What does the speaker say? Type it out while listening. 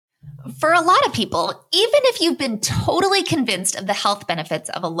For a lot of people, even if you've been totally convinced of the health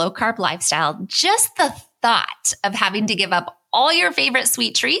benefits of a low-carb lifestyle, just the thought of having to give up all your favorite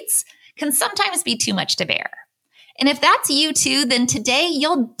sweet treats can sometimes be too much to bear. And if that's you too, then today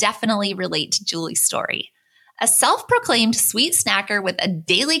you'll definitely relate to Julie's story. A self-proclaimed sweet snacker with a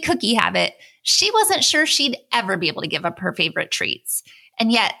daily cookie habit, she wasn't sure she'd ever be able to give up her favorite treats. And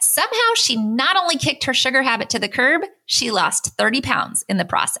yet, somehow she not only kicked her sugar habit to the curb, she lost 30 pounds in the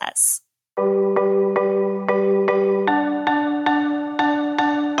process.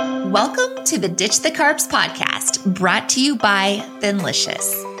 Welcome to the Ditch the Carbs podcast, brought to you by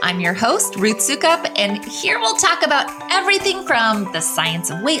Thinlicious. I'm your host, Ruth Sukup, and here we'll talk about everything from the science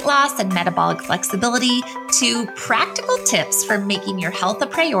of weight loss and metabolic flexibility to practical tips for making your health a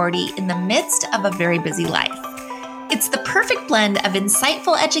priority in the midst of a very busy life. It's the perfect blend of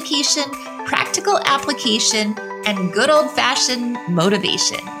insightful education, practical application, and good old-fashioned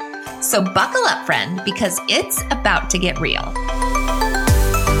motivation. So buckle up, friend, because it's about to get real.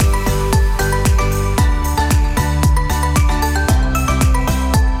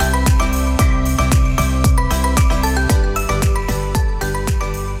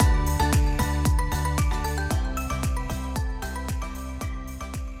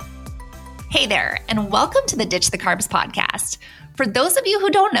 Hey there, and welcome to the Ditch the Carbs podcast. For those of you who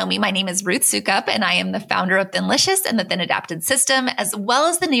don't know me, my name is Ruth Sukup, and I am the founder of Thinlicious and the Thin Adapted System, as well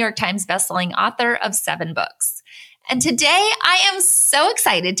as the New York Times bestselling author of 7 books. And today, I am so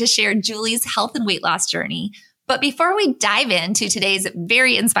excited to share Julie's health and weight loss journey. But before we dive into today's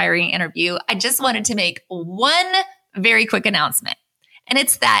very inspiring interview, I just wanted to make one very quick announcement. And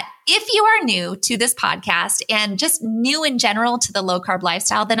it's that if you are new to this podcast and just new in general to the low-carb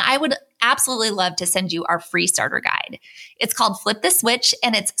lifestyle, then I would absolutely love to send you our free starter guide. It's called Flip the Switch,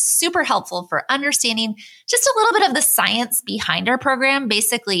 and it's super helpful for understanding just a little bit of the science behind our program,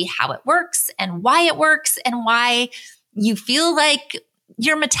 basically how it works and why you feel like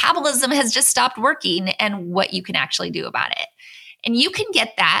your metabolism has just stopped working and what you can actually do about it. And you can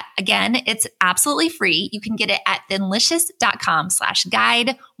get that, again, it's absolutely free. You can get it at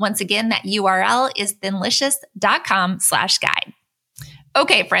thinlicious.com/guide. Once again, that URL is thinlicious.com/guide.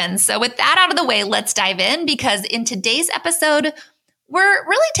 Okay, friends, so with that out of the way, let's dive in, because in today's episode, we're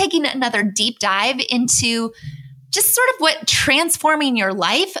really taking another deep dive into just sort of what transforming your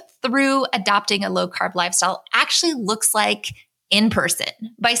life through adopting a low-carb lifestyle actually looks like in person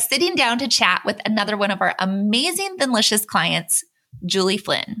by sitting down to chat with another one of our amazing Thinlicious clients, Julie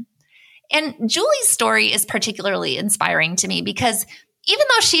Flynn. And Julie's story is particularly inspiring to me because even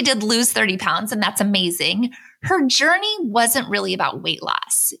though she did lose 30 pounds, and that's amazing, her journey wasn't really about weight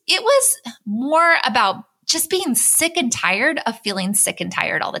loss. It was more about just being sick and tired of feeling sick and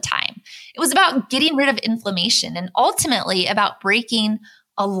tired all the time. It was about getting rid of inflammation and ultimately about breaking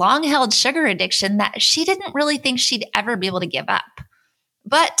a long-held sugar addiction that she didn't really think she'd ever be able to give up.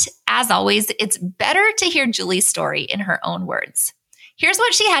 But as always, it's better to hear Julie's story in her own words. Here's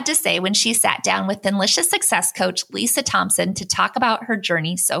what she had to say when she sat down with Thinlicious success coach Lisa Thompson to talk about her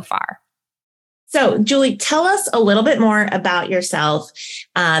journey so far. So, Julie, tell us a little bit more about yourself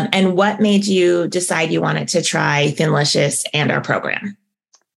and what made you decide you wanted to try Thinlicious and our program.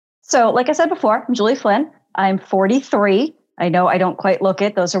 So, like I said before, I'm Julie Flynn. I'm 43. I know I don't quite look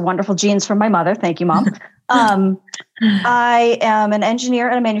it. Those are wonderful genes from my mother. Thank you, Mom. I am an engineer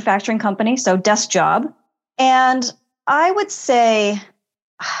at a manufacturing company, so desk job. And I would say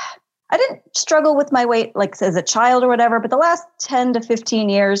I didn't struggle with my weight like as a child or whatever, but the last 10 to 15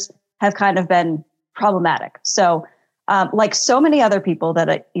 years have kind of been problematic. So like so many other people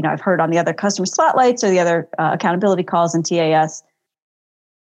that I've heard on the other customer spotlights or the other accountability calls in TAS,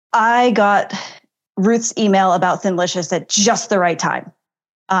 I got Ruth's email about Thinlicious at just the right time.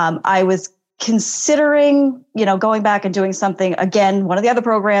 I was considering, going back and doing something again, one of the other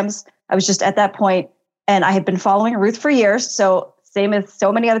programs. I was just at that point, and I had been following Ruth for years. So same as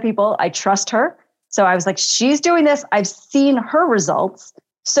so many other people, I trust her. So I was like, she's doing this. I've seen her results.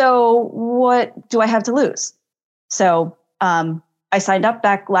 So what do I have to lose? So I signed up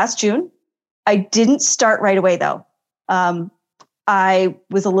back last June. I didn't start right away though. I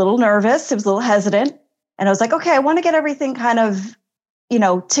was a little nervous. I was a little hesitant. And I was like, okay, I want to get everything kind of,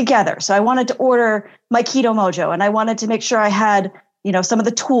 together. So I wanted to order my Keto Mojo, and I wanted to make sure I had, some of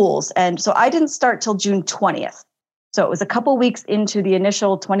the tools. And so I didn't start till June 20th. So it was a couple weeks into the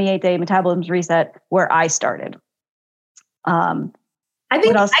initial 28-day metabolism reset where I started. I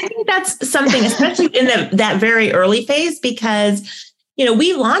think that's something, especially in that very early phase, because,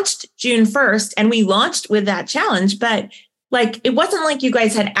 we launched June 1st and we launched with that challenge, but like, it wasn't like you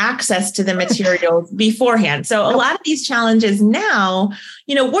guys had access to the materials beforehand. So a lot of these challenges now,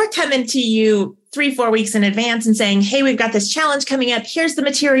 we're coming to you 3-4 weeks in advance and saying, hey, we've got this challenge coming up. Here's the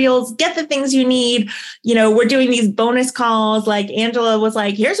materials, get the things you need. We're doing these bonus calls. Like Angela was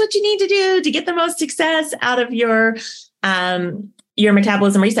like, here's what you need to do to get the most success out of your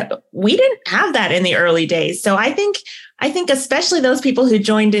metabolism reset. We didn't have that in the early days. So I think especially those people who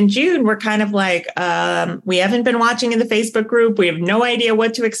joined in June were kind of like, we haven't been watching in the Facebook group. We have no idea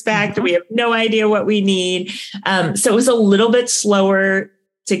what to expect. We have no idea what we need. So it was a little bit slower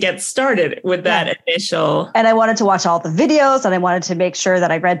to get started with that initial. And I wanted to watch all the videos and I wanted to make sure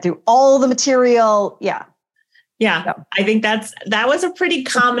that I read through all the material. Yeah. I think that was a pretty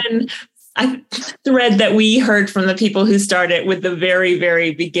common thread that we heard from the people who started with the very,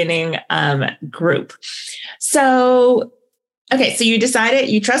 very beginning group. So, okay. So you decided,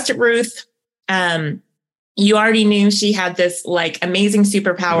 you trusted Ruth. You already knew she had this like amazing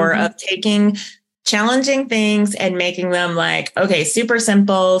superpower of taking challenging things and making them like, okay, super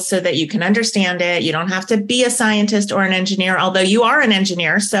simple so that you can understand it. You don't have to be a scientist or an engineer, although you are an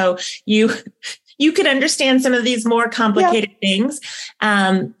engineer. So you could understand some of these more complicated things.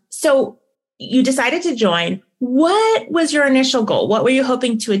 So you decided to join. What was your initial goal? What were you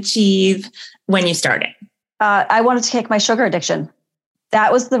hoping to achieve when you started? I wanted to kick my sugar addiction.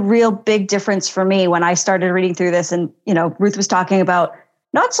 That was the real big difference for me when I started reading through this. And, Ruth was talking about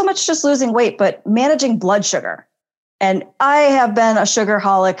not so much just losing weight, but managing blood sugar. And I have been a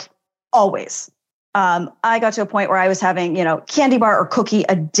sugarholic always. I got to a point where I was having, candy bar or cookie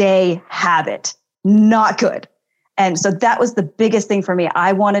a day habit. Not good. And so that was the biggest thing for me.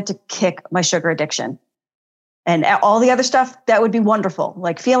 I wanted to kick my sugar addiction. And all the other stuff, that would be wonderful.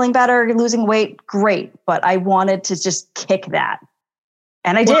 Like feeling better, losing weight, great. But I wanted to just kick that.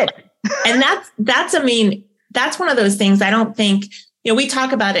 And I did. And that's one of those things I don't think, we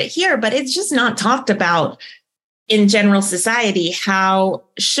talk about it here, but it's just not talked about in general society, how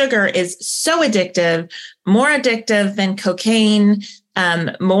sugar is so addictive, more addictive than cocaine,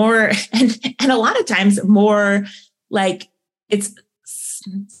 more, and a lot of times more like it's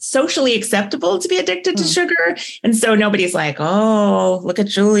socially acceptable to be addicted to sugar. And so nobody's like, oh, look at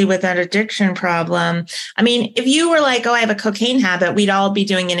Julie with that addiction problem. I mean, if you were like, oh, I have a cocaine habit, we'd all be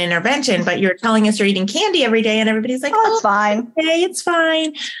doing an intervention, but you're telling us you're eating candy every day and everybody's like, oh, it's fine. Okay, it's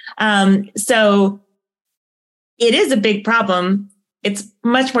fine. So it is a big problem. It's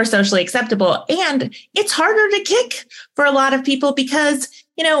much more socially acceptable and it's harder to kick for a lot of people because,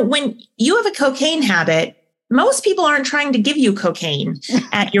 when you have a cocaine habit, most people aren't trying to give you cocaine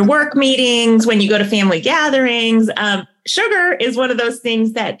at your work meetings, when you go to family gatherings. Sugar is one of those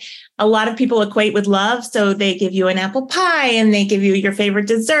things that a lot of people equate with love. So they give you an apple pie and they give you your favorite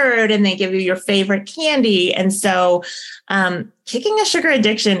dessert and they give you your favorite candy. And so kicking a sugar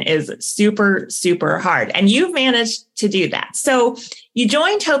addiction is super, super hard. And you've managed to do that. So you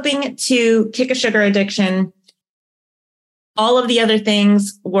joined hoping to kick a sugar addiction. All of the other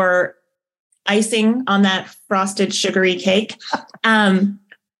things were icing on that frosted sugary cake.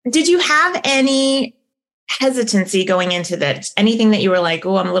 Did you have any hesitancy going into this? Anything that you were like,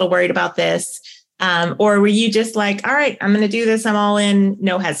 oh, I'm a little worried about this? Or were you just like, all right, I'm going to do this. I'm all in,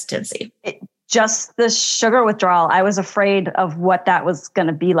 no hesitancy? Just the sugar withdrawal. I was afraid of what that was going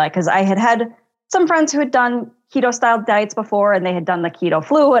to be like because I had some friends who had done keto style diets before and they had done the keto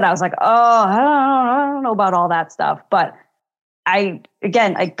flu. And I was like, oh, I don't know about all that stuff. But I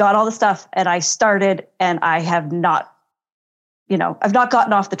got all the stuff and I started and I have not, I've not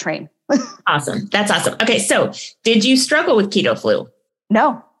gotten off the train. Awesome. That's awesome. Okay. So did you struggle with keto flu?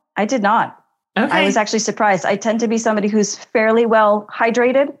 No, I did not. Okay. I was actually surprised. I tend to be somebody who's fairly well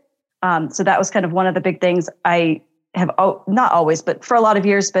hydrated. So that was kind of one of the big things. I have not always, but for a lot of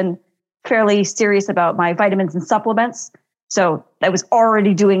years been fairly serious about my vitamins and supplements. So I was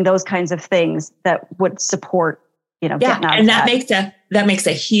already doing those kinds of things that would support getting out and of that makes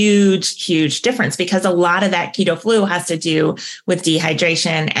a huge, huge difference because a lot of that keto flu has to do with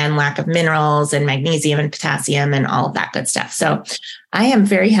dehydration and lack of minerals and magnesium and potassium and all of that good stuff. So I am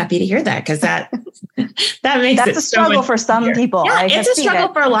very happy to hear that because that makes that's a struggle for some people. Yeah, it's a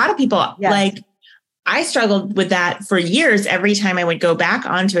struggle for a lot of people. Yes. Like I struggled with that for years. Every time I would go back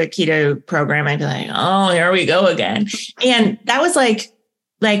onto a keto program, I'd be like, oh, here we go again. And that was like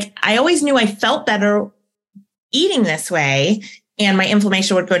I always knew I felt better eating this way and my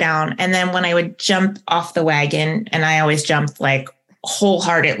inflammation would go down. And then when I would jump off the wagon, and I always jumped like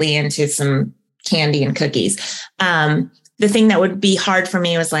wholeheartedly into some candy and cookies. The thing that would be hard for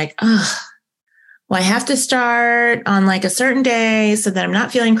me was like, oh, well, I have to start on like a certain day so that I'm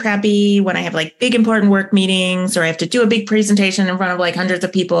not feeling crappy when I have like big important work meetings, or I have to do a big presentation in front of like hundreds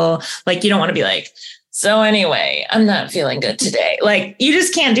of people. Like, you don't want to be like, so anyway, I'm not feeling good today. Like, you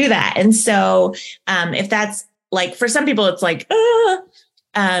just can't do that. And so if that's like, for some people, it's like,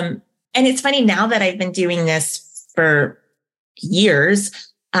 and it's funny now that I've been doing this for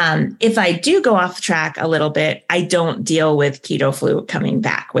years. If I do go off track a little bit, I don't deal with keto flu coming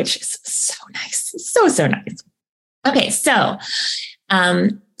back, which is so nice. So nice. Okay. So,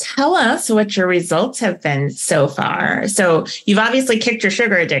 tell us what your results have been so far. So you've obviously kicked your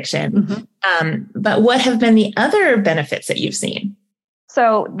sugar addiction, but what have been the other benefits that you've seen?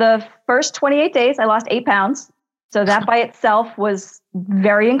 So the first 28 days, I lost 8 pounds. So that by itself was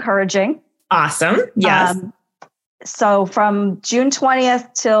very encouraging. Awesome. Yes. So from June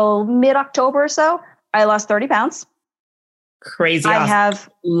 20th till mid-October or so, I lost 30 pounds. Crazy.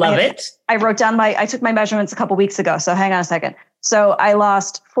 Awesome. Love it. I wrote down I took my measurements a couple weeks ago. So hang on a second. So I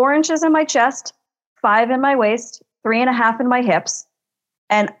lost 4 inches in my chest, 5 in my waist, 3.5 in my hips.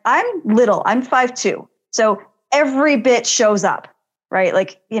 And I'm little, I'm 5'2". So every bit shows up, right?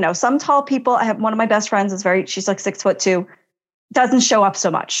 Like, some tall people, I have one of my best friends she's like 6'2", doesn't show up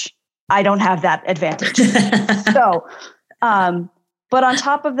so much. I don't have that advantage. So, but on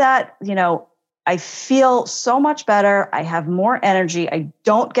top of that, I feel so much better. I have more energy. I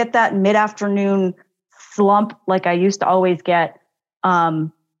don't get that mid-afternoon slump like I used to always get.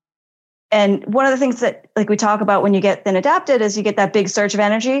 And one of the things that like we talk about when you get thin adapted is you get that big surge of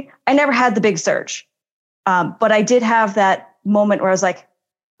energy. I never had the big surge. But I did have that moment where I was like,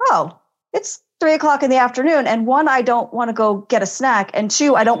 oh, it's 3:00 in the afternoon. And 1, I don't want to go get a snack. And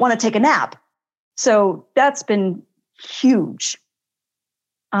 2, I don't want to take a nap. So that's been huge.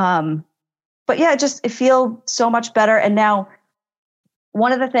 But yeah, it feels so much better. And now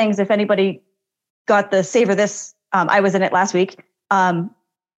one of the things, if anybody got the Savor This, I was in it last week.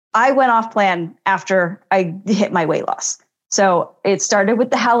 I went off plan after I hit my weight loss. So it started with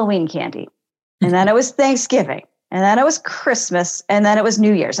the Halloween candy, and then it was Thanksgiving, and then it was Christmas, and then it was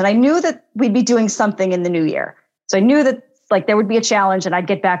New Year's. And I knew that we'd be doing something in the new year. So I knew that like there would be a challenge and I'd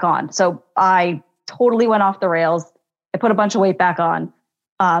get back on. So I totally went off the rails. I put a bunch of weight back on.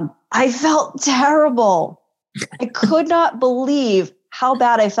 I felt terrible. I could not believe how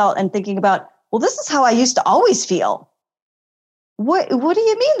bad I felt, and thinking about, well, this is how I used to always feel. What do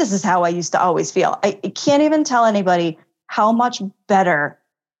you mean this is how I used to always feel? I can't even tell anybody how much better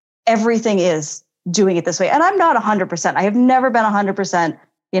everything is doing it this way. And I'm not 100%. I have never been 100%.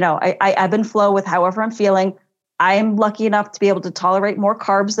 I ebb and flow with however I'm feeling. I am lucky enough to be able to tolerate more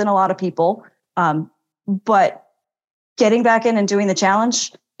carbs than a lot of people. But getting back in and doing the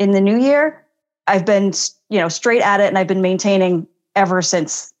challenge in the new year, I've been, straight at it, and I've been maintaining ever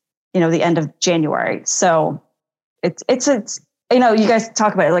since, the end of January. So it's you guys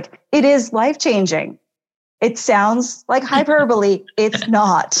talk about it like it is life-changing. It sounds like hyperbole. It's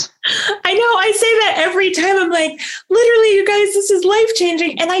not. I know. I say that every time. I'm like, literally, you guys, this is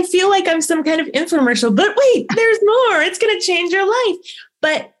life-changing. And I feel like I'm some kind of infomercial, but wait, there's more. It's going to change your life.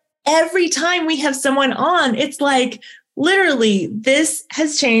 But every time we have someone on, it's like, literally, this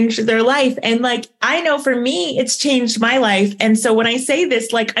has changed their life. And like, I know for me, it's changed my life. And so when I say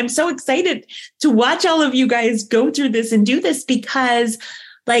this, like, I'm so excited to watch all of you guys go through this and do this, because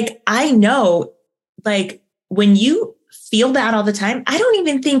like, I know, like, when you feel bad all the time, I don't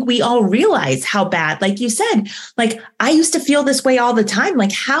even think we all realize how bad, like you said, like I used to feel this way all the time.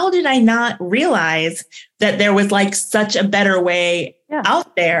 Like, how did I not realize that there was like such a better way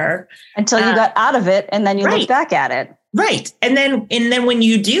out there? Until you got out of it, and then you look back at it. Right. And then when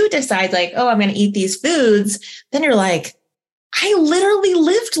you do decide like, oh, I'm going to eat these foods, then you're like, I literally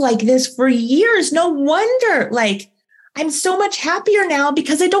lived like this for years. No wonder, like, I'm so much happier now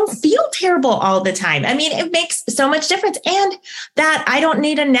because I don't feel terrible all the time. I mean, it makes so much difference. And that I don't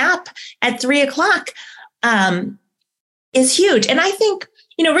need a nap at 3:00 is huge. And I think,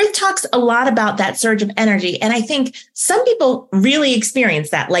 Ruth talks a lot about that surge of energy. And I think some people really experience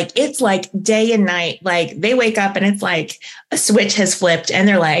that. Like, it's like day and night, like they wake up and it's like a switch has flipped and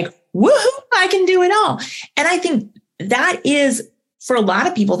they're like, woohoo, I can do it all. And I think that is, for a lot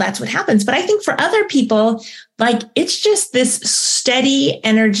of people, that's what happens. But I think for other people, like, it's just this steady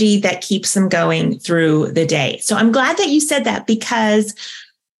energy that keeps them going through the day. So I'm glad that you said that, because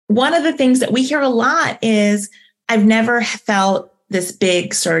one of the things that we hear a lot is, I've never felt this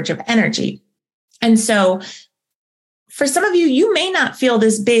big surge of energy. And so for some of you, you may not feel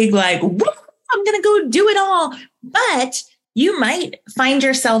this big, like, I'm going to go do it all. But you might find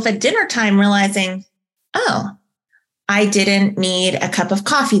yourself at dinner time realizing, oh, I didn't need a cup of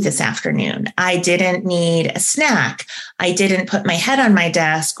coffee this afternoon. I didn't need a snack. I didn't put my head on my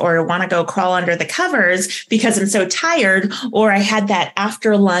desk or want to go crawl under the covers because I'm so tired, or I had that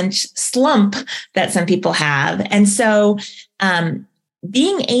after lunch slump that some people have. And so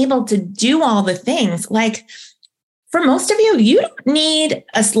being able to do all the things, like for most of you, you don't need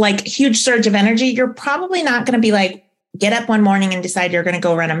a like huge surge of energy. You're probably not going to be like, get up one morning and decide you're going to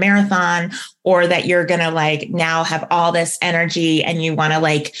go run a marathon, or that you're going to like now have all this energy and you want to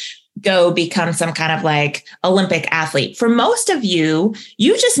like go become some kind of like Olympic athlete. For most of you,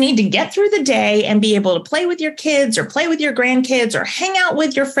 you just need to get through the day and be able to play with your kids or play with your grandkids or hang out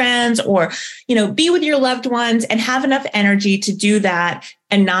with your friends or, you know, be with your loved ones and have enough energy to do that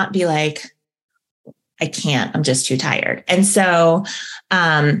and not be like, I can't, I'm just too tired. And so,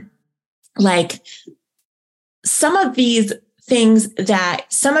 like, some of these things that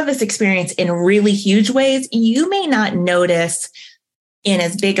some of us experience in really huge ways, you may not notice in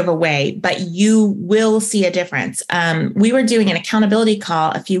as big of a way, but you will see a difference. We were doing an accountability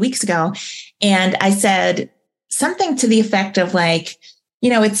call a few weeks ago, and I said something to the effect of like, you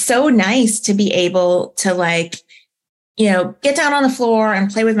know, it's so nice to be able to like, you know, get down on the floor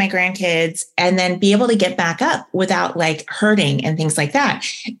and play with my grandkids and then be able to get back up without like hurting and things like that.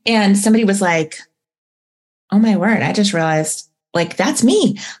 And somebody was like, oh my word, I just realized like, that's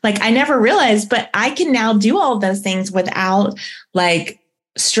me. Like, I never realized, but I can now do all of those things without like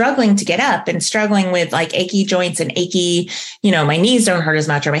struggling to get up and struggling with like achy joints and achy, you know, my knees don't hurt as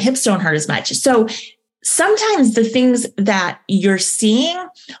much or my hips don't hurt as much. So sometimes the things that you're seeing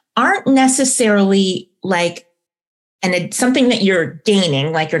aren't necessarily like, and it's something that you're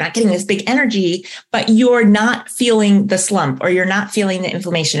gaining, like you're not getting this big energy, but you're not feeling the slump, or you're not feeling the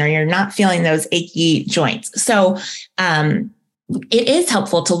inflammation, or you're not feeling those achy joints. So it is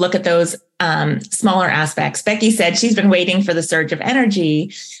helpful to look at those smaller aspects. Becky said she's been waiting for the surge of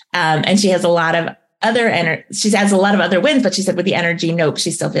energy, and she has a lot of other she has a lot of other wins, but she said with the energy, nope, she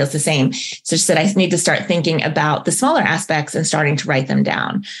still feels the same. So she said, I need to start thinking about the smaller aspects and starting to write them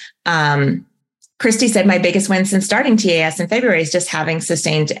down. Christy said, my biggest win since starting TAS in February is just having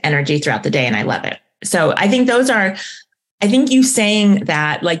sustained energy throughout the day. And I love it. So I think I think you saying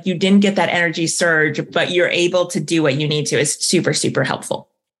that, like you didn't get that energy surge, but you're able to do what you need to is super, super helpful.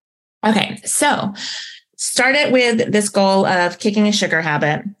 Okay. So started with this goal of kicking a sugar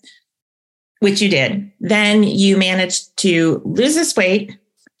habit, which you did. Then you managed to lose this weight.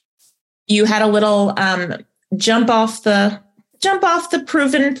 You had a little jump off the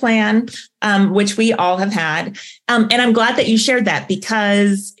proven plan, which we all have had. And I'm glad that you shared that,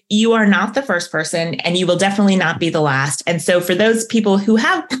 because you are not the first person and you will definitely not be the last. And so for those people who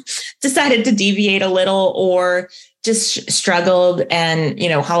have decided to deviate a little or just struggled and, you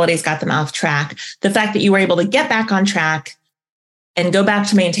know, holidays got them off track, the fact that you were able to get back on track and go back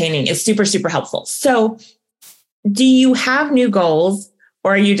to maintaining is super, super helpful. So do you have new goals,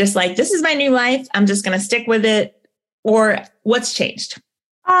 or are you just like, this is my new life, I'm just going to stick with it? Or what's changed?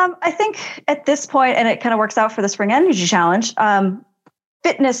 I think at this point, and it kind of works out for the Spring Energy Challenge,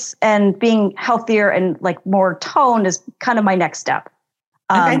 fitness and being healthier and like more toned is kind of my next step.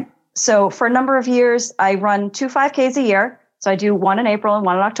 Okay. So for a number of years, I run 2 5Ks a year. So I do one in April and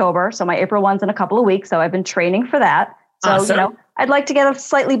one in October. So my April one's in a couple of weeks. So I've been training for that. So, awesome. You know, I'd like to get a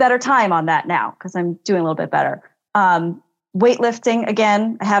slightly better time on that now because I'm doing a little bit better. Weightlifting,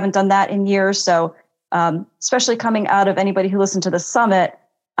 again, I haven't done that in years. So especially coming out of anybody who listened to the summit,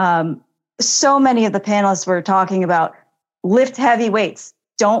 so many of the panelists were talking about lift heavy weights.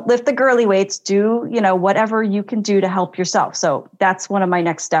 Don't lift the girly weights. Do, you know, whatever you can do to help yourself. So that's one of my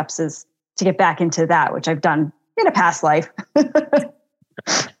next steps, is to get back into that, which I've done in a past life.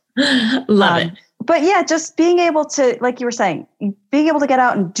 Love it. But yeah, just being able to, like you were saying, being able to get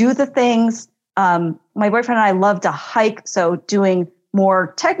out and do the things. My boyfriend and I love to hike. So doing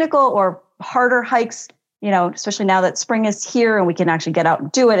more technical or harder hikes, you know, especially now that spring is here and we can actually get out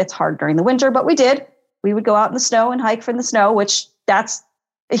and do it. It's hard during the winter, but we did. We would go out in the snow and hike in the snow, which that's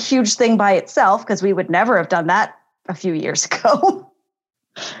a huge thing by itself, because we would never have done that a few years ago.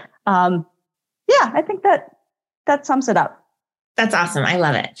 Yeah, I think that sums it up. That's awesome. I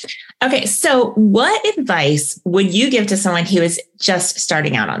love it. Okay. So what advice would you give to someone who is just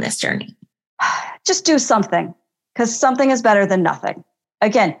starting out on this journey? Just do something, because something is better than nothing.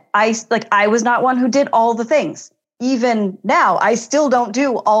 Again, I was not one who did all the things. Even now, I still don't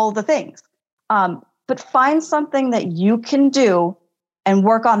do all the things. But find something that you can do and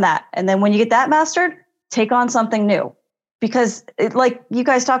work on that. And then when you get that mastered, take on something new. Because like you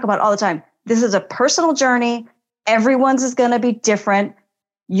guys talk about all the time, this is a personal journey. Everyone's is going to be different.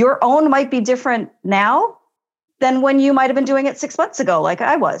 Your own might be different now, than when you might have been doing it 6 months ago, like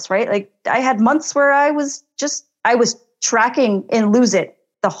I was, right? Like I had months where I was tracking in Lose It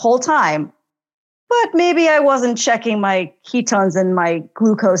the whole time, but maybe I wasn't checking my ketones and my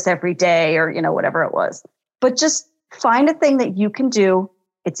glucose every day or, whatever it was. But just find a thing that you can do.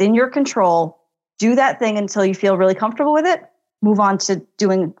 It's in your control. Do that thing until you feel really comfortable with it. Move on to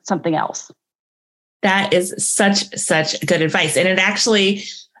doing something else. That is such good advice. And it actually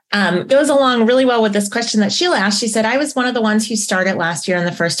goes along really well with this question that Sheila asked. She said, I was one of the ones who started last year in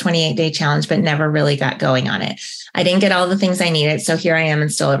the first 28-day challenge, but never really got going on it. I didn't get all the things I needed. So here I am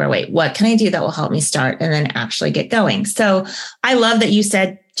and still overweight. What can I do that will help me start and then actually get going? So I love that you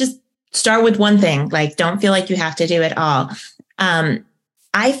said, just start with one thing. Like, don't feel like you have to do it all.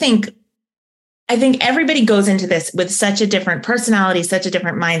 I think everybody goes into this with such a different personality, such a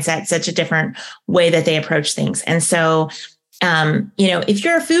different mindset, such a different way that they approach things. And so if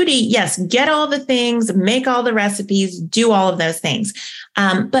you're a foodie, yes, get all the things, make all the recipes, do all of those things.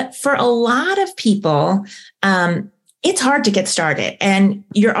 But for a lot of people, it's hard to get started, and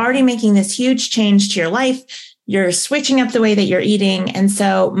you're already making this huge change to your life. You're switching up the way that you're eating. And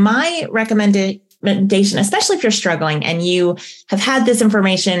so my recommendation, especially if you're struggling and you have had this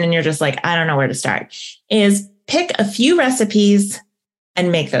information and you're just like, I don't know where to start, is pick a few recipes and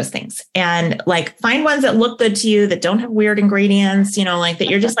make those things, and like find ones that look good to you, that don't have weird ingredients, like that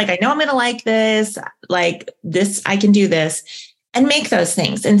you're just like, I know I'm going to like this, I can do this, and make those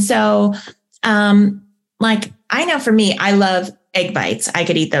things. And so, I know for me, I love egg bites. I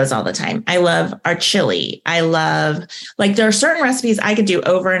could eat those all the time. I love our chili. I love, there are certain recipes I could do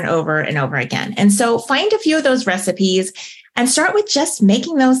over and over and over again. And so find a few of those recipes and start with just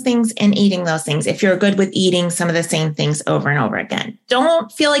making those things and eating those things. If you're good with eating some of the same things over and over again, don't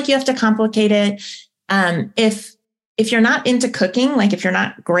feel like you have to complicate it. If you're not into cooking, like if you're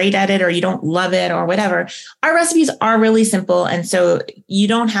not great at it or you don't love it or whatever, our recipes are really simple. And so you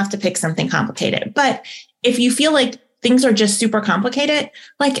don't have to pick something complicated. But if you feel like things are just super complicated,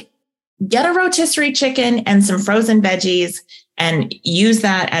 get a rotisserie chicken and some frozen veggies and use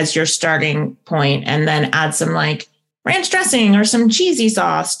that as your starting point, and then add some ranch dressing or some cheesy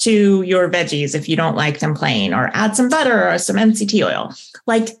sauce to your veggies if you don't like them plain, or add some butter or some MCT oil.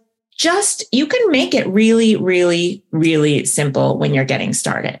 You can make it really, really, really simple when you're getting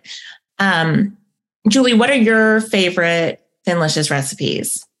started. Julie, what are your favorite Thinlicious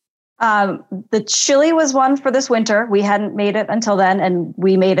recipes? The chili was one for this winter. We hadn't made it until then, and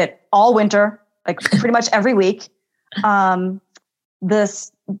we made it all winter, pretty much every week.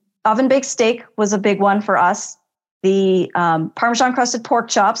 This oven baked steak was a big one for us. The Parmesan crusted pork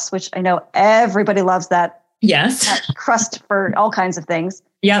chops, which I know everybody loves that. Yes. That crust for all kinds of things.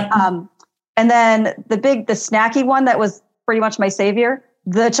 Yep. And then the snacky one that was pretty much my savior,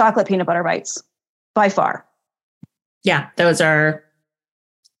 the chocolate peanut butter bites, by far. Yeah, those are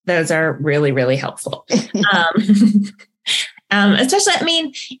really, really helpful.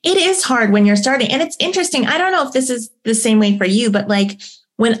 Especially, it is hard when you're starting, and it's interesting. I don't know if this is the same way for you, but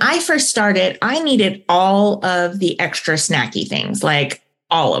when I first started, I needed all of the extra snacky things,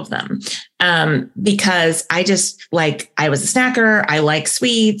 all of them, because I just I was a snacker. I like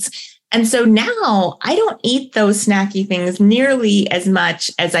sweets. And so now I don't eat those snacky things nearly as much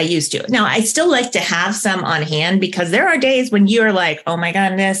as I used to. Now, I still like to have some on hand, because there are days when you're like, oh my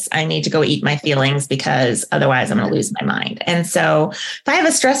goodness, I need to go eat my feelings, because otherwise I'm going to lose my mind. And so if I have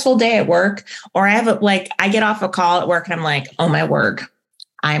a stressful day at work, or I have I get off a call at work and I'm like, oh my word,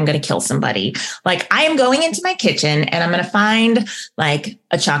 I'm going to kill somebody. I am going into my kitchen and I'm going to find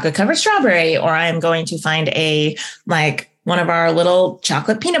a chocolate covered strawberry, or I'm going to find one of our little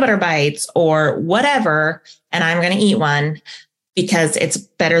chocolate peanut butter bites or whatever. And I'm going to eat one, because it's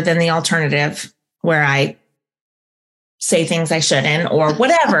better than the alternative where I say things I shouldn't or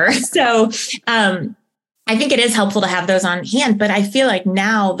whatever. So, I think it is helpful to have those on hand, but I feel like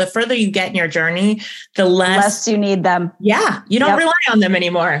now the further you get in your journey, the less you need them. Yeah. You don't rely on them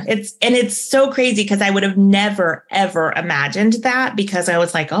anymore. It's so crazy, because I would have never, ever imagined that, because I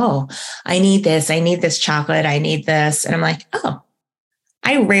was like, oh, I need this chocolate. I need this. And I'm like, oh,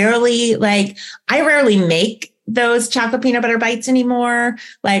 I rarely make those chocolate peanut butter bites anymore.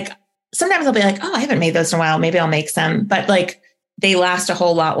 Sometimes I'll be like, oh, I haven't made those in a while. Maybe I'll make some, but they last a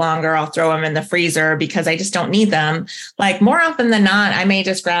whole lot longer. I'll throw them in the freezer because I just don't need them. More often than not, I may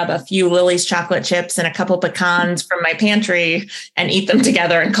just grab a few Lily's chocolate chips and a couple pecans from my pantry and eat them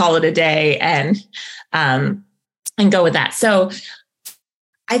together and call it a day, and go with that. So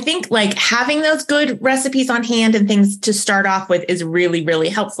I think like having those good recipes on hand and things to start off with is really, really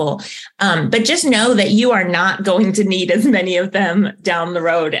helpful. But just know that you are not going to need as many of them down the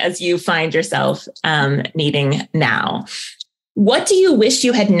road as you find yourself needing now. What do you wish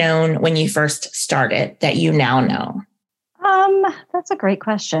you had known when you first started that you now know? That's a great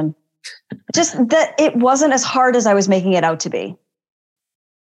question. Just that it wasn't as hard as I was making it out to be.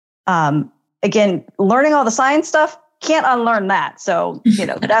 Again, learning all the science stuff, can't unlearn that. So,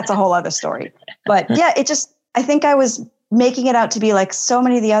 that's a whole other story. But yeah, I think I was making it out to be like so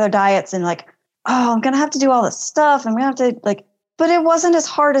many of the other diets and like, oh, I'm going to have to do all this stuff. I'm going to have to but it wasn't as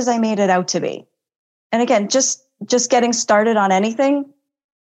hard as I made it out to be. And again, just getting started on anything,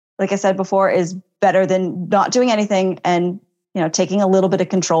 like I said before, is better than not doing anything and, taking a little bit of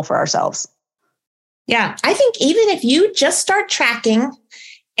control for ourselves. Yeah. I think even if you just start tracking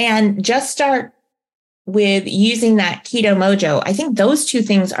and just start with using that keto mojo, I think those two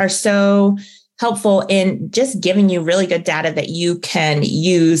things are so helpful in just giving you really good data that you can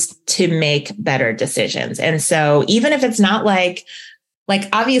use to make better decisions. And so even if it's not like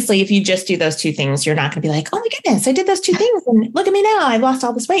obviously if you just do those two things, you're not going to be like, oh my goodness, I did those two things and look at me now, I've lost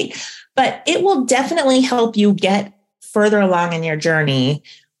all this weight. But it will definitely help you get further along in your journey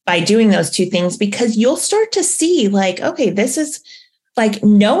by doing those two things, because you'll start to see like, okay, this is like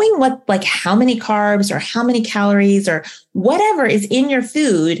knowing how many carbs or how many calories or whatever is in your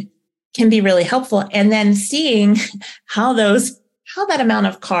food can be really helpful. And then seeing how that amount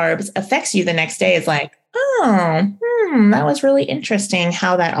of carbs affects you the next day is like, that was really interesting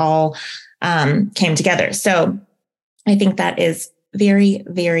how that all came together. So I think that is very,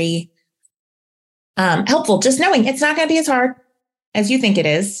 very helpful. Just knowing it's not going to be as hard as you think it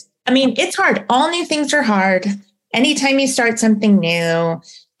is. I mean, it's hard. All new things are hard. Anytime you start something new,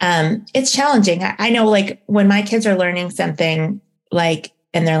 it's challenging. I know like when my kids are learning something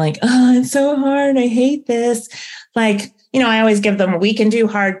and they're like, oh, it's so hard. I hate this. I always give them, we can do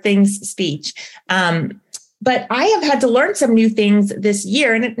hard things speech. But I have had to learn some new things this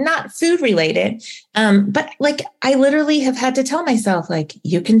year, and not food related. But I literally have had to tell myself,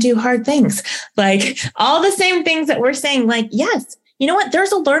 you can do hard things, all the same things that we're saying, yes, you know what?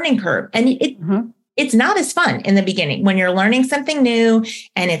 There's a learning curve, and it's not as fun in the beginning when you're learning something new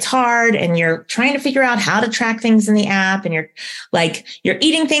and it's hard and you're trying to figure out how to track things in the app, and you're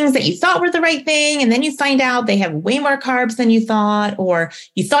eating things that you thought were the right thing. And then you find out they have way more carbs than you thought, or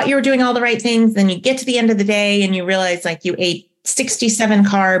you thought you were doing all the right things. Then you get to the end of the day and you realize you ate 67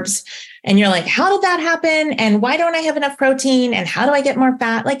 carbs and you're like, how did that happen? And why don't I have enough protein? And how do I get more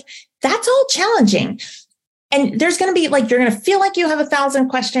fat? That's all challenging. And there's going to be you're going to feel like you have 1,000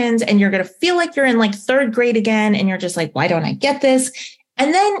 questions, and you're going to feel like you're in third grade again. And you're just like, why don't I get this?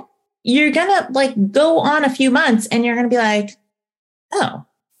 And then you're going to go on a few months and you're going to be like, oh,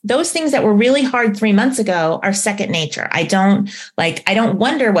 those things that were really hard 3 months ago are second nature. I don't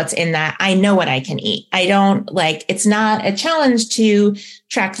wonder what's in that. I know what I can eat. It's not a challenge to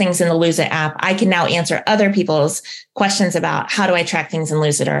track things in the Lose It app. I can now answer other people's questions about how do I track things in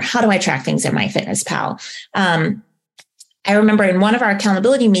Lose It, or how do I track things in MyFitnessPal. I remember in one of our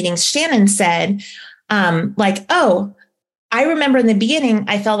accountability meetings, Shannon said, I remember in the beginning,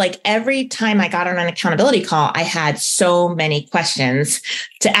 I felt like every time I got on an accountability call, I had so many questions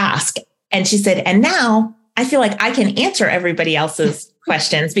to ask. And she said, and now I feel like I can answer everybody else's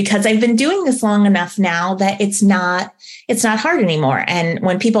questions because I've been doing this long enough now that it's not hard anymore. And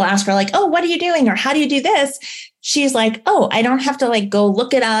when people ask her oh, what are you doing? Or how do you do this? She's like, oh, I don't have to go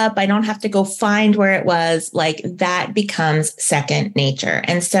look it up. I don't have to go find where it was. That becomes second nature.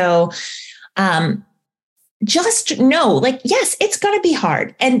 And so, just know, yes, it's going to be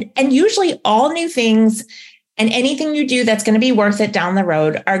hard. And usually all new things and anything you do that's going to be worth it down the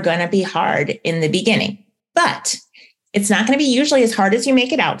road are going to be hard in the beginning, but it's not going to be usually as hard as you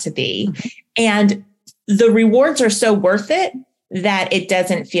make it out to be. And the rewards are so worth it that it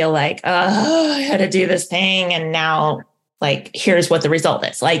doesn't feel like, oh, I had to do this thing. And now here's what the result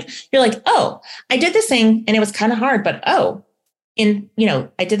is. You're like, oh, I did this thing and it was kind of hard, but I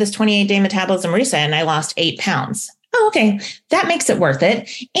did this 28-day metabolism reset and I lost 8 pounds. Oh, okay. That makes it worth it.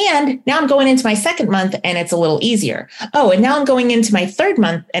 And now I'm going into my second month and it's a little easier. Oh, and now I'm going into my third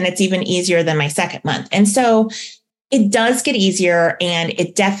month and it's even easier than my second month. And so it does get easier, and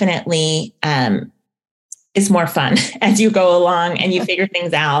it definitely is more fun as you go along and you figure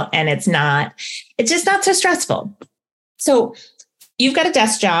things out, and it's just not so stressful. So you've got a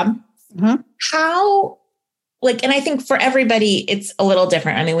desk job. Mm-hmm. How and I think for everybody, it's a little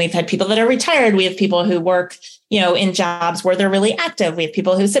different. I mean, we've had people that are retired. We have people who work, in jobs where they're really active. We have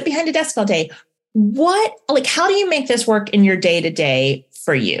people who sit behind a desk all day. how do you make this work in your day to day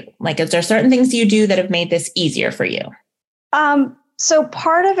for you? Like, is there certain things you do that have made this easier for you? So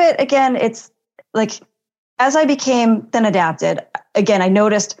part of it, again, it's like, as I became then adapted, again, I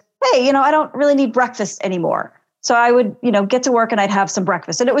noticed, hey, I don't really need breakfast anymore. So I would, get to work and I'd have some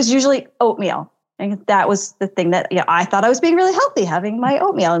breakfast, and it was usually oatmeal. And that was the thing that, I thought I was being really healthy, having my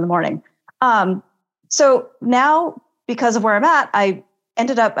oatmeal in the morning. So now, because of where I'm at, I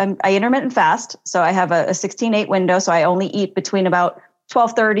intermittent fast. So I have a 16-8 window. So I only eat between about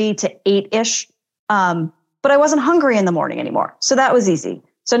 12:30 to 8-ish. But I wasn't hungry in the morning anymore. So that was easy.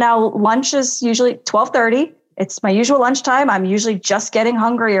 So now lunch is usually 12:30. It's my usual lunchtime. I'm usually just getting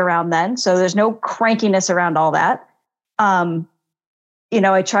hungry around then. So there's no crankiness around all that.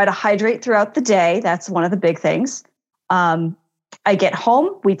 I try to hydrate throughout the day. That's one of the big things. I get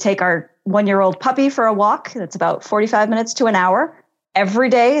home. We take our 1-year-old puppy for a walk. That's about 45 minutes to an hour every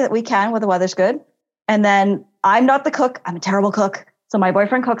day that we can when the weather's good. And then I'm not the cook. I'm a terrible cook. So my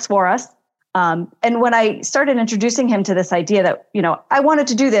boyfriend cooks for us. And when I started introducing him to this idea that, I wanted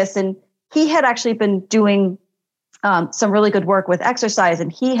to do this, and he had actually been doing some really good work with exercise,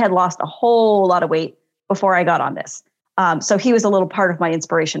 and he had lost a whole lot of weight before I got on this. So he was a little part of my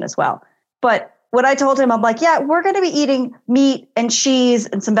inspiration as well. But when I told him, I'm like, yeah, we're going to be eating meat and cheese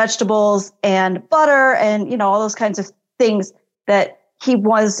and some vegetables and butter and, all those kinds of things that he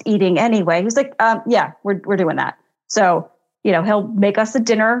was eating anyway. He's like, yeah, we're doing that. So, he'll make us a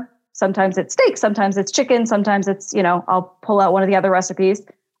dinner. Sometimes it's steak, sometimes it's chicken, sometimes it's, I'll pull out one of the other recipes.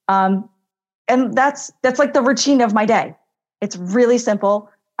 And that's like the routine of my day. It's really simple.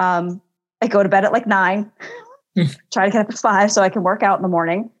 I go to bed at like 9, try to get up at 5 so I can work out in the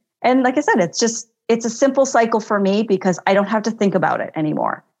morning. And like I said, it's a simple cycle for me because I don't have to think about it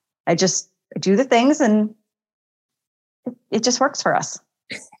anymore. I do the things and it just works for us.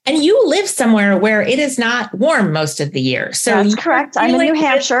 And you live somewhere where it is not warm most of the year. So that's correct. I'm in New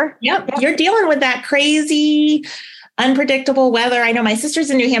Hampshire. Yep. You're dealing with that crazy, unpredictable weather. I know my sister's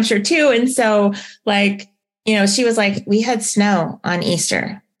in New Hampshire too. And so she was like, we had snow on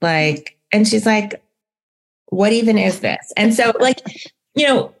Easter. And she's like, what even is this? And so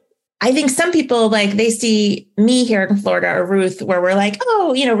I think some people they see me here in Florida or Ruth, where we're like,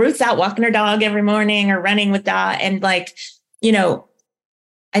 oh, Ruth's out walking her dog every morning or running with Dot. And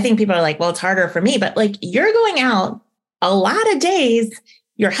I think people are like, well, it's harder for me, but you're going out a lot of days,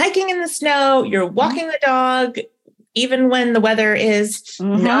 you're hiking in the snow, you're walking the dog, even when the weather is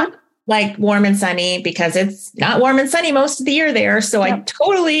not warm and sunny, because it's not warm and sunny most of the year there. So I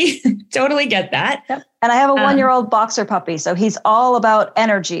totally get that. Yep. And I have a 1-year-old boxer puppy. So he's all about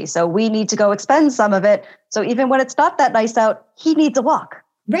energy. So we need to go expend some of it. So even when it's not that nice out, he needs a walk.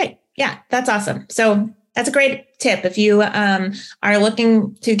 Right. Yeah, that's awesome. So that's a great tip. If you are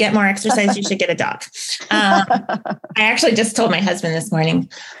looking to get more exercise, you should get a dog. I actually just told my husband this morning,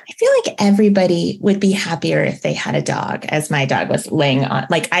 I feel like everybody would be happier if they had a dog, as my dog was laying on.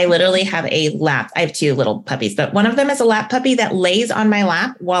 I literally have I have 2 little puppies, but one of them is a lap puppy that lays on my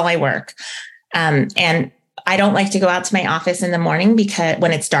lap while I work. And I don't like to go out to my office in the morning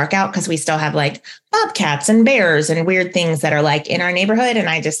when it's dark out, because we still have bobcats and bears and weird things that are in our neighborhood. And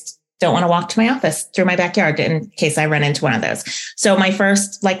I just don't want to walk to my office through my backyard in case I run into one of those. So my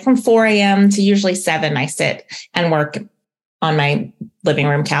first, from 4 a.m. to usually 7, I sit and work on my living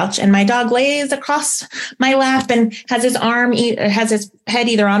room couch, and my dog lays across my lap and has his head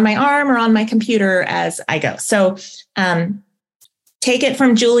either on my arm or on my computer as I go. So, take it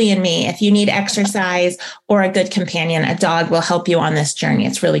from Julie and me. If you need exercise or a good companion, a dog will help you on this journey.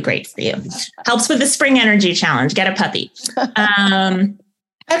 It's really great for you. Helps with the spring energy challenge. Get a puppy.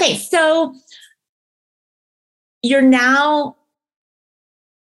 Okay, so you're now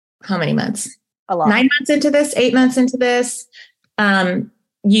how many months? A lot. 9 months into this, 8 months into this.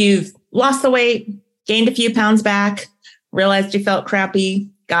 You've lost the weight, gained a few pounds back, realized you felt crappy,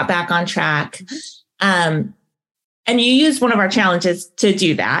 got back on track. And you used one of our challenges to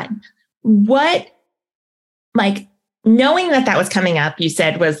do that. What, knowing that was coming up, you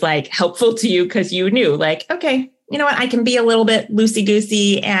said was helpful to you because you knew okay, you know what, I can be a little bit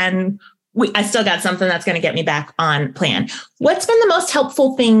loosey-goosey and I still got something that's going to get me back on plan. What's been the most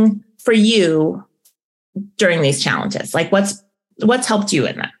helpful thing for you during these challenges? What's helped you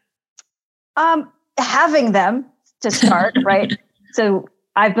in that? Having them to start, right? So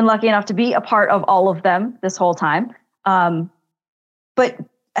I've been lucky enough to be a part of all of them this whole time. But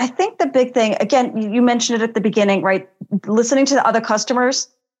I think the big thing, again, you mentioned it at the beginning, right? Listening to the other customers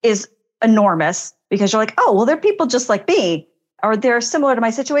is enormous, because you're like, oh, well, they're people just like me, or they're similar to my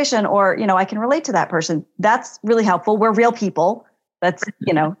situation, or, I can relate to that person. That's really helpful. We're real people. That's,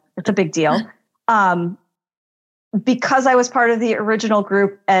 it's a big deal. Because I was part of the original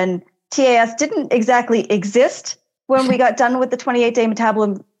group and TAS didn't exactly exist when we got done with the 28-day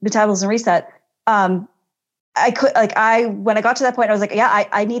metabolism reset. When I got to that point, I was like, yeah,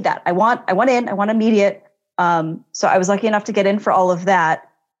 I need that. I want immediate. So I was lucky enough to get in for all of that.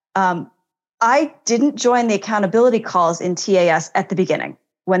 I didn't join the accountability calls in TAS at the beginning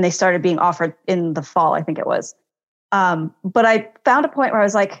when they started being offered in the fall, I think it was. But I found a point where I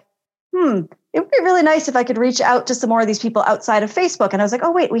was like, it would be really nice if I could reach out to some more of these people outside of Facebook. And I was like,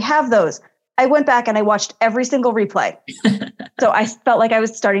 oh, wait, we have those. I went back and I watched every single replay. So I felt like I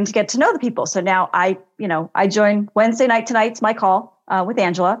was starting to get to know the people. So now I join Wednesday night. Tonight's my call with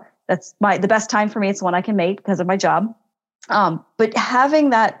Angela. That's the best time for me. It's the one I can make because of my job. But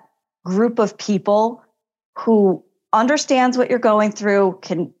having that group of people who understands what you're going through,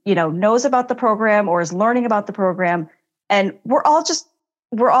 knows about the program or is learning about the program. And we're all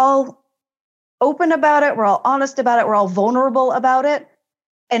open about it. We're all honest about it. We're all vulnerable about it.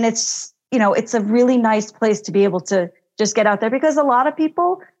 And it's a really nice place to be able to just get out there, because a lot of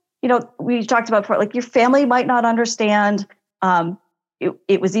people, we talked about before, like your family might not understand.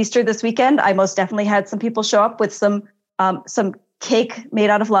 It was Easter this weekend. I most definitely had some people show up with some cake made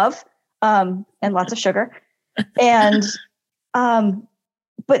out of love, and lots of sugar. And,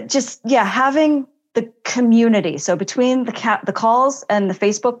 but just, having the community. So between the calls and the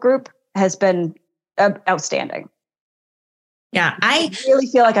Facebook group has been outstanding. Yeah. I really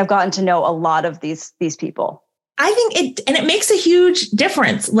feel like I've gotten to know a lot of these people. I think it makes a huge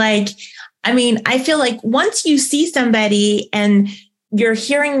difference. I feel like once you see somebody and you're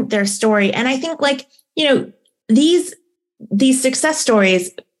hearing their story, and I think these success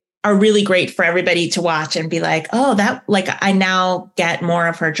stories are really great for everybody to watch and be like, oh, I now get more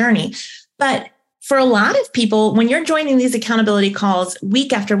of her journey. But for a lot of people, when you're joining these accountability calls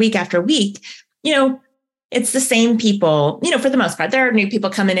week after week after week, it's the same people, for the most part. There are new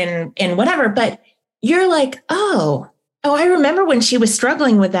people coming in and whatever, but you're like, oh, I remember when she was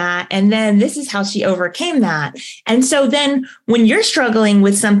struggling with that. And then this is how she overcame that. And so then when you're struggling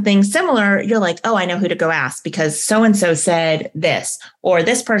with something similar, you're like, oh, I know who to go ask because so-and-so said this, or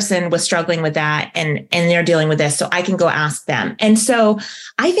this person was struggling with that and they're dealing with this. So I can go ask them. And so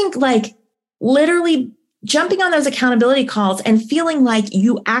I think literally jumping on those accountability calls and feeling like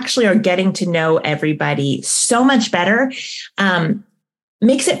you actually are getting to know everybody so much better,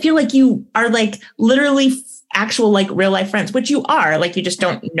 makes it feel like you are literally actual real life friends, which you are. You just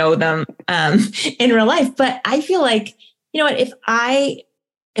don't know them in real life. But I feel like, if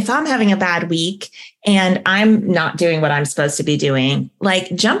I'm having a bad week and I'm not doing what I'm supposed to be doing,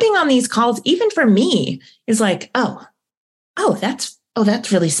 jumping on these calls, even for me, is that's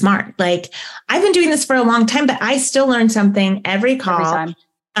really smart. I've been doing this for a long time, but I still learn something every call.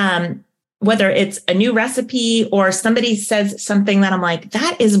 Whether it's a new recipe or somebody says something that I'm like,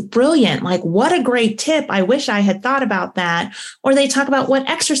 that is brilliant. What a great tip. I wish I had thought about that. Or they talk about what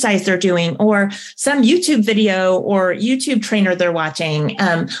exercise they're doing or some YouTube video or YouTube trainer they're watching.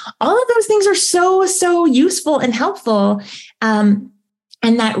 All of those things are so, so useful and helpful. And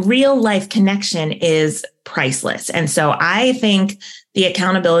that real life connection is priceless. And so I think the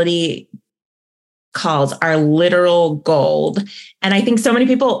accountability calls are literal gold. And I think so many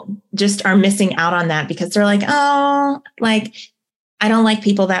people just are missing out on that because they're like, oh, I don't like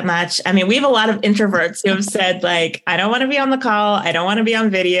people that much. I mean, we have a lot of introverts who have said I don't want to be on the call. I don't want to be on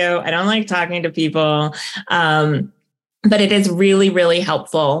video. I don't like talking to people. But it is really, really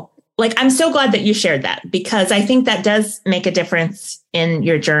helpful. I'm so glad that you shared that because I think that does make a difference in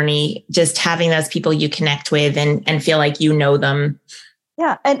your journey, just having those people you connect with and feel like you know them.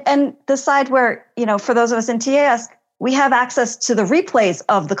 Yeah. And the side where, for those of us in TAS, we have access to the replays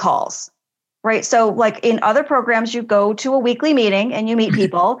of the calls, right? So in other programs, you go to a weekly meeting and you meet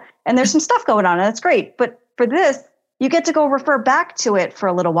people and there's some stuff going on and that's great. But for this, you get to go refer back to it for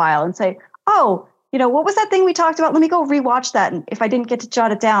a little while and say, oh, what was that thing we talked about? Let me go rewatch that. And if I didn't get to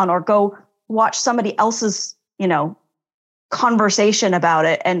jot it down or go watch somebody else's, conversation about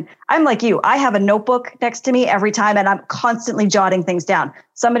it. And I'm like you, I have a notebook next to me every time and I'm constantly jotting things down.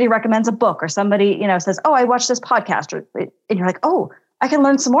 Somebody recommends a book or somebody, says, oh, I watched this podcast and you're like, oh, I can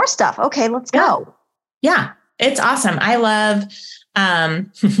learn some more stuff. Okay, let's go. Yeah, it's awesome. I love,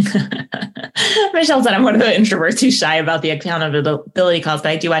 Michelle said I'm one of the introverts who's shy about the accountability calls, but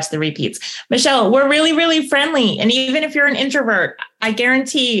I do watch the repeats. Michelle, we're really, really friendly. And even if you're an introvert, I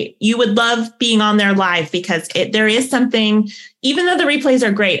guarantee you would love being on there live because there is something, even though the replays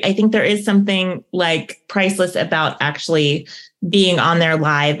are great, I think there is something priceless about actually being on there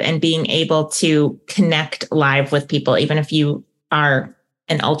live and being able to connect live with people, even if you are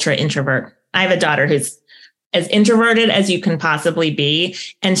an ultra introvert. I have a daughter who's as introverted as you can possibly be.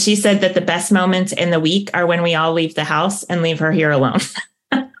 And she said that the best moments in the week are when we all leave the house and leave her here alone.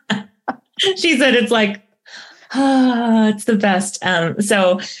 She said it's like, it's the best.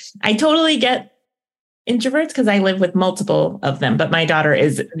 So I totally get introverts because I live with multiple of them, but my daughter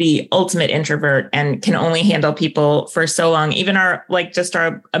is the ultimate introvert and can only handle people for so long. Even our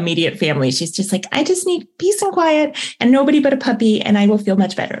immediate family, she's just like, I just need peace and quiet and nobody but a puppy and I will feel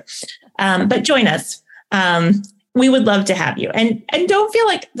much better. But join us. We would love to have you. And don't feel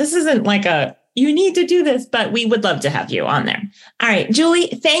like this isn't like you need to do this, but we would love to have you on there. All right, Julie,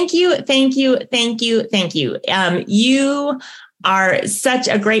 thank you. You are such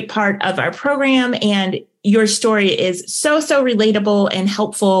a great part of our program, and your story is so relatable and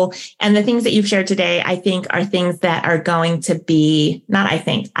helpful. And the things that you've shared today, I think, are things that are going to be,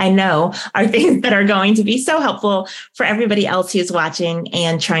 I know are things that are going to be so helpful for everybody else who's watching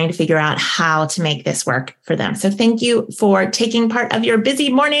and trying to figure out how to make this work for them. So thank you for taking part of your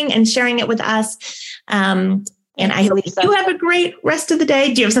busy morning and sharing it with us. And I hope you have a great rest of the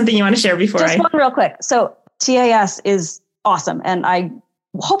day. Do you have something you want to share before Just one real quick. So TAS is awesome. And I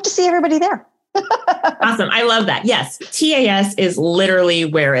hope to see everybody there. Awesome. I love that. Yes. TAS is literally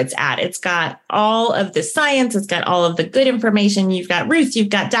where it's at. It's got all of the science. It's got all of the good information. You've got Ruth, you've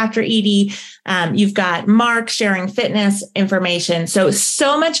got Dr. Edie, you've got Mark sharing fitness information.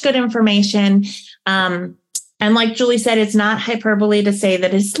 So much good information. And like Julie said, it's not hyperbole to say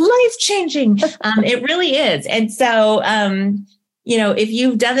that it's life-changing. It really is. And so, if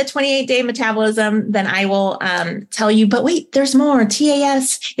you've done the 28-day metabolism, then I will tell you, but wait, there's more.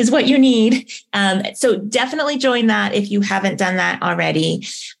 TAS is what you need. So definitely join that if you haven't done that already.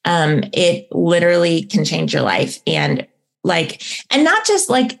 It literally can change your life and not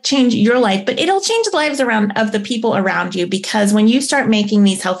just change your life, but it'll change the lives of the people around you, because when you start making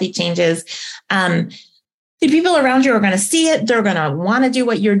these healthy changes, the people around you are going to see it. They're going to want to do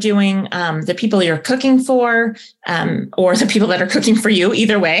what you're doing. The people you're cooking for, or the people that are cooking for you,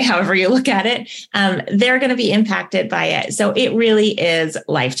 either way, however you look at it, they're going to be impacted by it. So it really is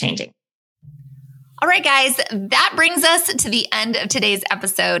life-changing. All right, guys, that brings us to the end of today's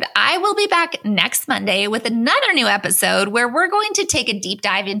episode. I will be back next Monday with another new episode where we're going to take a deep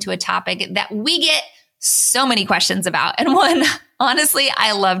dive into a topic that we get so many questions about, and one, honestly,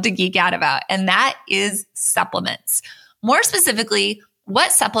 I love to geek out about, and that is supplements. More specifically,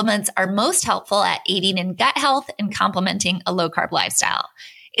 what supplements are most helpful at aiding in gut health and complementing a low-carb lifestyle.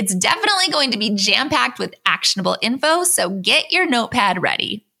 It's definitely going to be jam-packed with actionable info, so get your notepad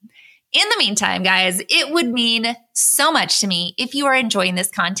ready. In the meantime, guys, it would mean so much to me if you are enjoying this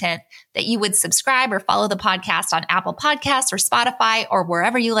content that you would subscribe or follow the podcast on Apple Podcasts or Spotify or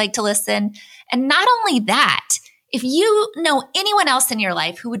wherever you like to listen. And not only that, if you know anyone else in your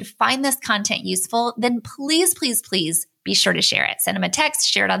life who would find this content useful, then please be sure to share it. Send them a text,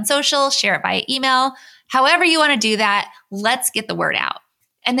 share it on social, share it via email. However you want to do that, let's get the word out.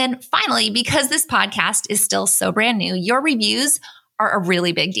 And then finally, because this podcast is still so brand new, your reviews are a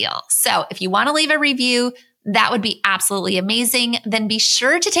really big deal. So if you want to leave a review, that would be absolutely amazing. Then be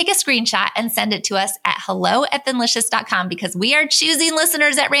sure to take a screenshot and send it to us at hello@thinlicious.com, because we are choosing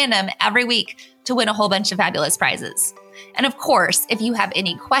listeners at random every week to win a whole bunch of fabulous prizes. And of course, if you have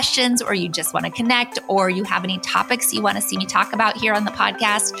any questions or you just want to connect or you have any topics you want to see me talk about here on the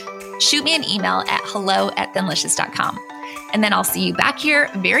podcast, shoot me an email at hello@thinlicious.com. And then I'll see you back here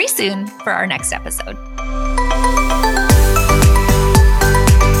very soon for our next episode.